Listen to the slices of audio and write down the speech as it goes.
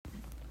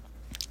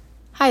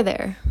Hi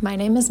there, my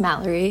name is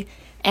Mallory,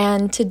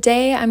 and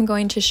today I'm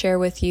going to share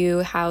with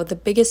you how the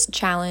biggest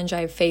challenge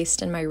I've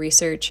faced in my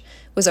research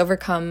was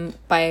overcome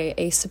by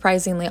a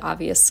surprisingly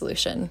obvious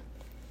solution.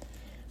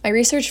 My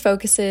research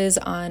focuses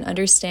on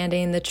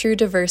understanding the true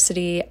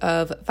diversity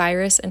of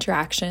virus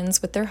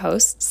interactions with their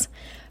hosts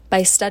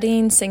by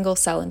studying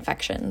single-cell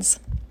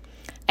infections.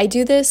 I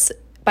do this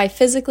by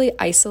physically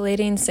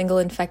isolating single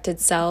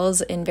infected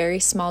cells in very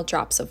small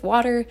drops of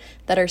water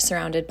that are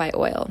surrounded by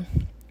oil.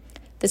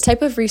 This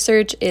type of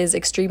research is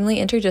extremely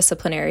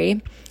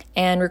interdisciplinary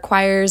and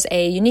requires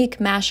a unique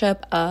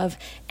mashup of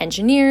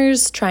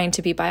engineers trying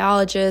to be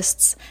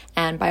biologists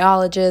and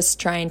biologists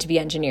trying to be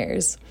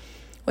engineers,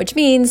 which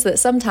means that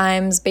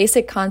sometimes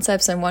basic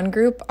concepts in one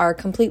group are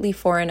completely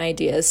foreign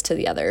ideas to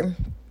the other.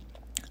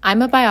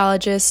 I'm a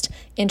biologist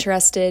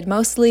interested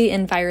mostly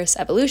in virus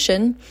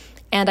evolution,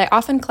 and I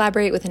often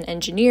collaborate with an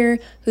engineer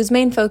whose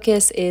main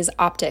focus is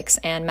optics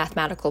and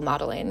mathematical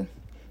modeling.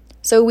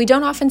 So we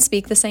don't often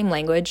speak the same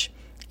language,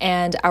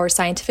 and our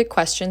scientific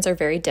questions are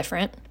very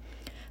different,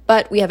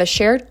 but we have a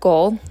shared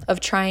goal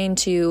of trying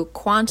to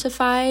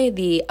quantify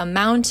the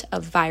amount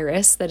of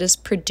virus that is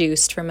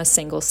produced from a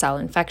single cell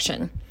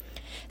infection,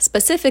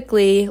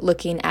 specifically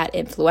looking at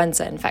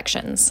influenza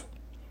infections.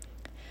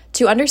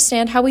 To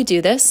understand how we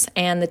do this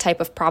and the type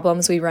of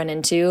problems we run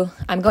into,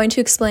 I'm going to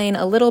explain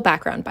a little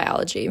background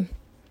biology.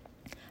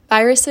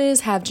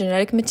 Viruses have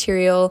genetic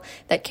material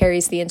that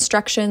carries the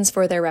instructions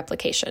for their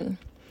replication.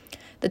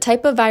 The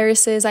type of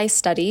viruses I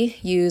study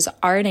use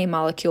RNA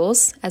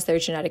molecules as their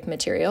genetic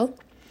material,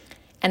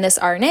 and this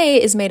RNA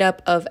is made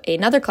up of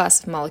another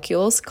class of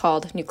molecules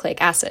called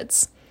nucleic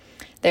acids.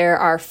 There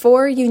are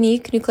 4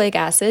 unique nucleic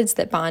acids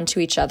that bond to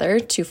each other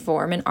to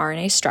form an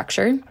RNA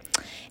structure,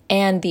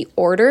 and the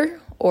order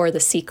or the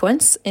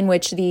sequence in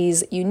which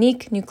these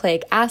unique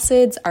nucleic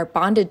acids are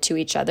bonded to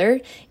each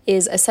other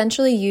is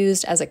essentially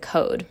used as a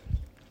code.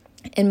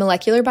 In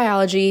molecular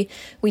biology,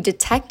 we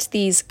detect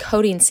these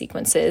coding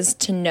sequences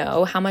to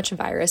know how much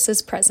virus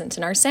is present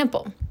in our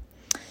sample.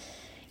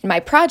 In my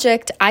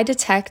project, I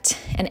detect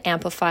and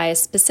amplify a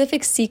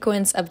specific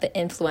sequence of the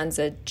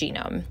influenza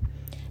genome.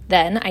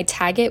 Then I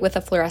tag it with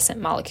a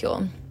fluorescent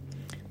molecule.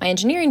 My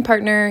engineering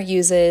partner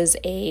uses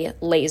a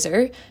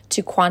laser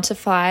to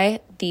quantify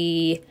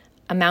the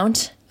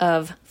amount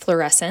of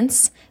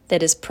fluorescence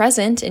that is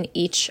present in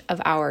each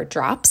of our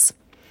drops.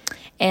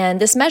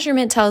 And this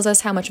measurement tells us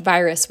how much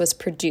virus was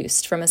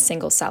produced from a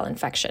single cell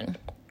infection.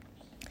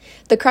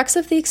 The crux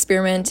of the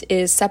experiment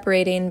is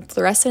separating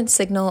fluorescent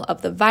signal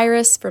of the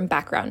virus from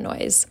background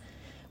noise,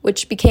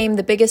 which became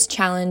the biggest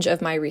challenge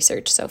of my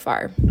research so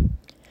far.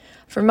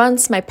 For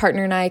months, my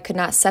partner and I could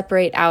not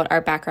separate out our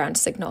background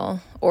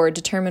signal or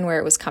determine where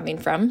it was coming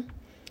from.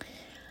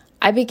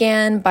 I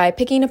began by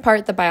picking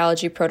apart the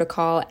biology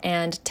protocol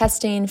and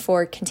testing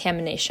for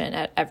contamination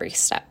at every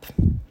step.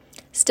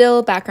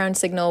 Still, background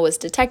signal was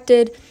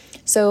detected,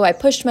 so I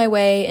pushed my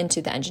way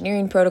into the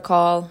engineering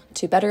protocol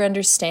to better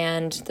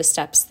understand the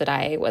steps that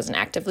I wasn't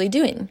actively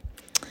doing.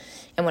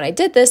 And when I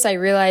did this, I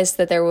realized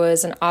that there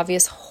was an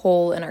obvious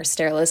hole in our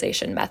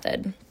sterilization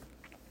method.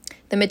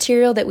 The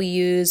material that we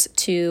use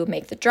to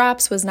make the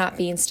drops was not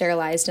being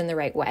sterilized in the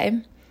right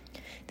way.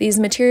 These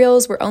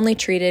materials were only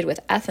treated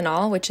with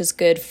ethanol, which is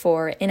good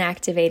for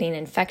inactivating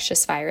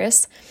infectious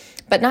virus,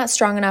 but not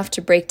strong enough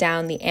to break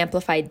down the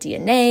amplified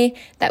DNA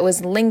that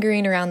was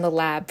lingering around the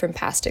lab from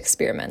past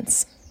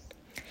experiments.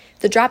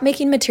 The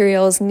drop-making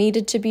materials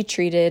needed to be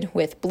treated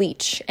with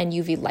bleach and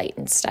UV light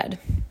instead.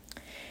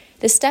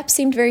 This step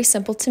seemed very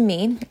simple to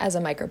me as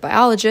a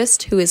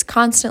microbiologist who is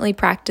constantly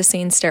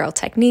practicing sterile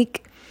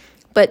technique,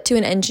 but to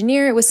an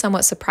engineer it was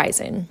somewhat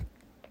surprising.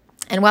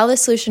 And while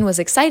this solution was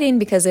exciting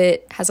because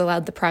it has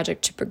allowed the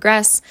project to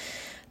progress,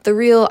 the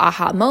real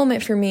aha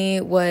moment for me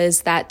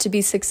was that to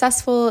be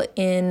successful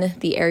in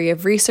the area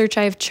of research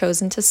I've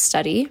chosen to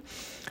study,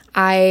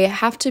 I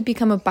have to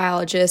become a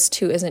biologist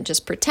who isn't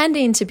just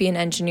pretending to be an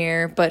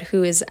engineer, but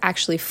who is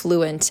actually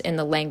fluent in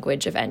the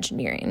language of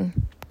engineering.